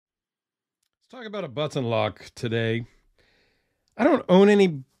Talk about a button lock today. I don't own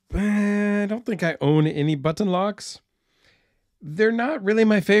any. I don't think I own any button locks. They're not really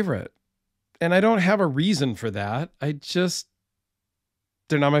my favorite, and I don't have a reason for that.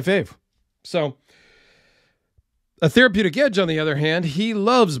 They're not my fave. So, a therapeutic edge, on the other hand, he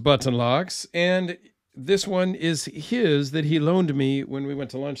loves button locks, and this one is his that he loaned me when we went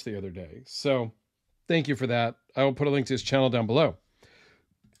to lunch the other day. So, thank you for that. I will put a link to his channel down below.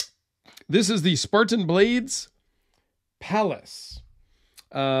 This is the Spartan Blades Pallas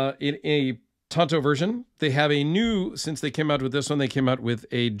in a Tanto version. They have a new, since they came out with this one, they came out with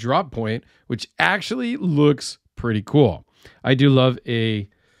a drop point, which actually looks pretty cool. I do love a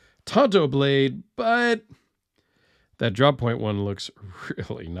Tanto blade, but that drop point one looks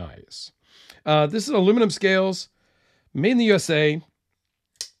really nice. This is aluminum scales, made in the USA.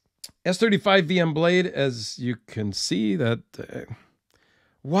 S35 VM blade, as you can see, that...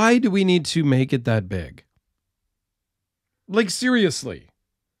 why do we need to make it that big? Like, seriously.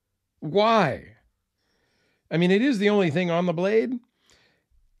 Why? I mean, it is the only thing on the blade.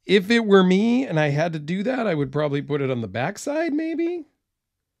 If it were me and I had to do that, I would probably put it on the backside, maybe?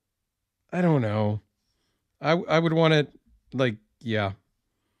 I don't know. I would want it, like, yeah.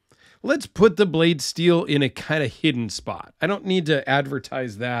 Let's put the blade steel in a kind of hidden spot. I don't need to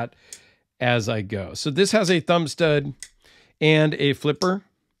advertise that as I go. So this has a thumb stud and a flipper.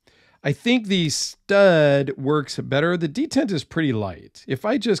 I think the stud works better. The detent is pretty light. If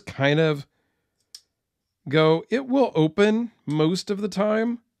I just kind of go, it will open most of the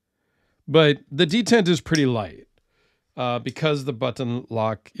time, but the detent is pretty light because the button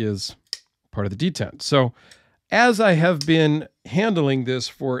lock is part of the detent. So as I have been handling this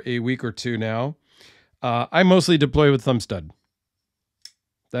for a week or two now, I mostly deploy with thumb stud.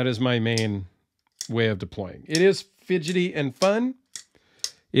 That is my main way of deploying. It is fidgety and fun.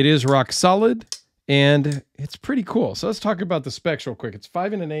 It is rock solid, and it's pretty cool. So let's talk about the specs real quick. It's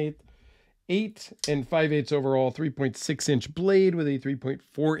 5 1/8, 8 5/8 overall, 3.6-inch blade with a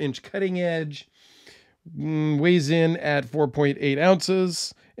 3.4-inch cutting edge. Weighs in at 4.8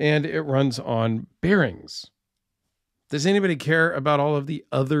 ounces, and it runs on bearings. Does anybody care about all of the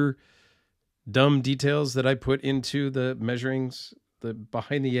other dumb details that I put into the measurings? The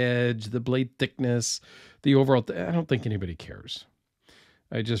behind the edge, the blade thickness, the overall... I don't think anybody cares.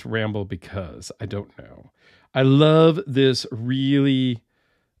 I just ramble because I don't know. I love this really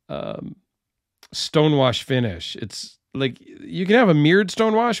stonewash finish. It's like, you can have a mirrored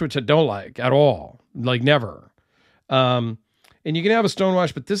stonewash, which I don't like at all. Like, never. And you can have a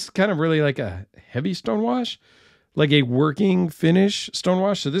stonewash, but this is kind of really like a heavy stonewash, like a working finish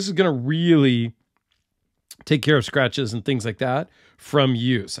stonewash. So this is going to really take care of scratches and things like that from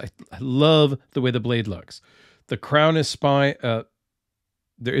use. I love the way the blade looks. The crown is spine...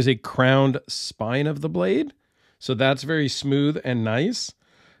 there is a crowned spine of the blade, so that's very smooth and nice.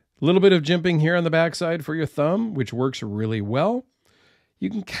 A little bit of jimping here on the backside for your thumb, which works really well.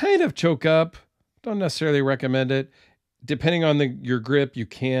 You can kind of choke up. Don't necessarily recommend it. Depending on your grip, you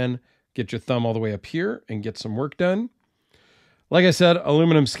can get your thumb all the way up here and get some work done. Like I said,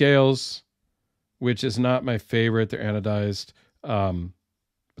 aluminum scales, which is not my favorite. They're anodized,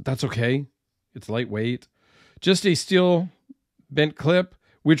 but that's okay. It's lightweight. Just a steel bent clip,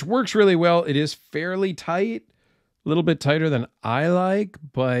 which works really well. It is fairly tight, a little bit tighter than I like,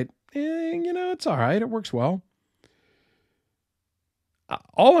 but you know, it's all right. It works well.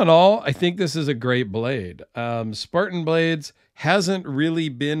 All in all, I think this is a great blade. Spartan Blades hasn't really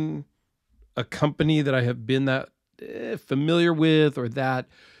been a company that I have been that familiar with or that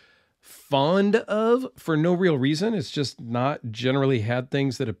fond of for no real reason. It's just not generally had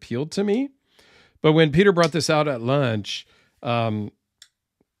things that appealed to me. But when Peter brought this out at lunch,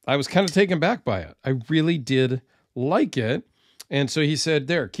 I was kind of taken back by it. I really did like it. And so he said,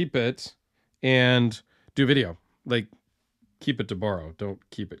 there, keep it and do video. Like, keep it to borrow. Don't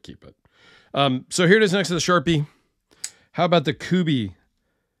keep it, keep it. So here it is next to the Sharpie. How about the Kubi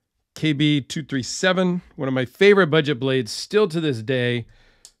KB237? One of my favorite budget blades still to this day.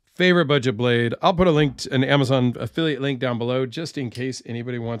 Favorite budget blade. I'll put a link, an Amazon affiliate link down below just in case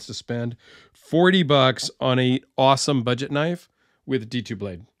anybody wants to spend 40 bucks on a awesome budget knife with D2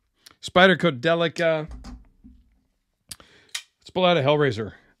 blade. Spyderco Delica. Let's pull out a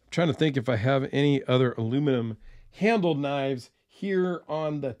Hellraiser. I'm trying to think if I have any other aluminum handled knives here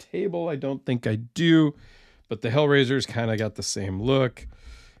on the table. I don't think I do, but the Hellraiser's kind of got the same look.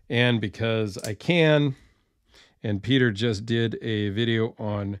 And because I can, and Peter just did a video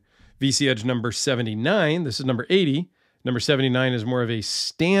on VC Edge number 79. This is number 80. Number 79 is more of a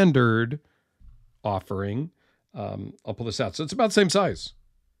standard offering. I'll pull this out. So it's about the same size.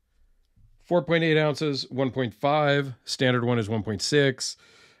 4.8 ounces, 1.5. Standard one is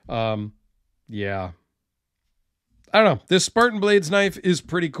 1.6. Yeah. I don't know. This Spartan Blades knife is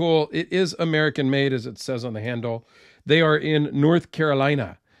pretty cool. It is American made, as it says on the handle. They are in North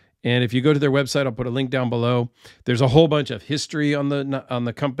Carolina. And if you go to their website, I'll put a link down below. There's a whole bunch of history on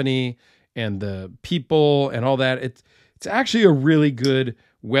the company and the people and all that. It's actually a really good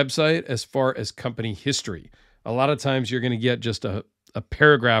website as far as company history. A lot of times you're going to get just a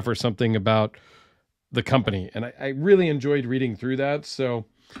paragraph or something about the company. And I really enjoyed reading through that. So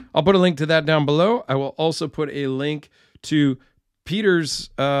I'll put a link to that down below. I will also put a link to Peter's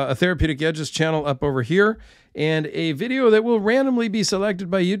A Therapeutic Edges channel up over here, and a video that will randomly be selected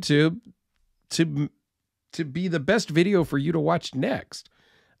by YouTube to be the best video for you to watch next.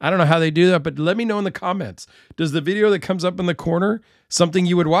 I don't know how they do that, but let me know in the comments. Does the video that comes up in the corner something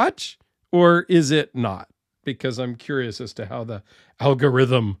you would watch, or is it not? Because I'm curious as to how the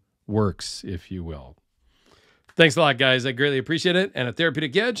algorithm works, if you will. Thanks a lot, guys. I greatly appreciate it. And A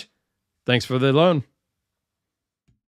Therapeutic Edge, thanks for the loan.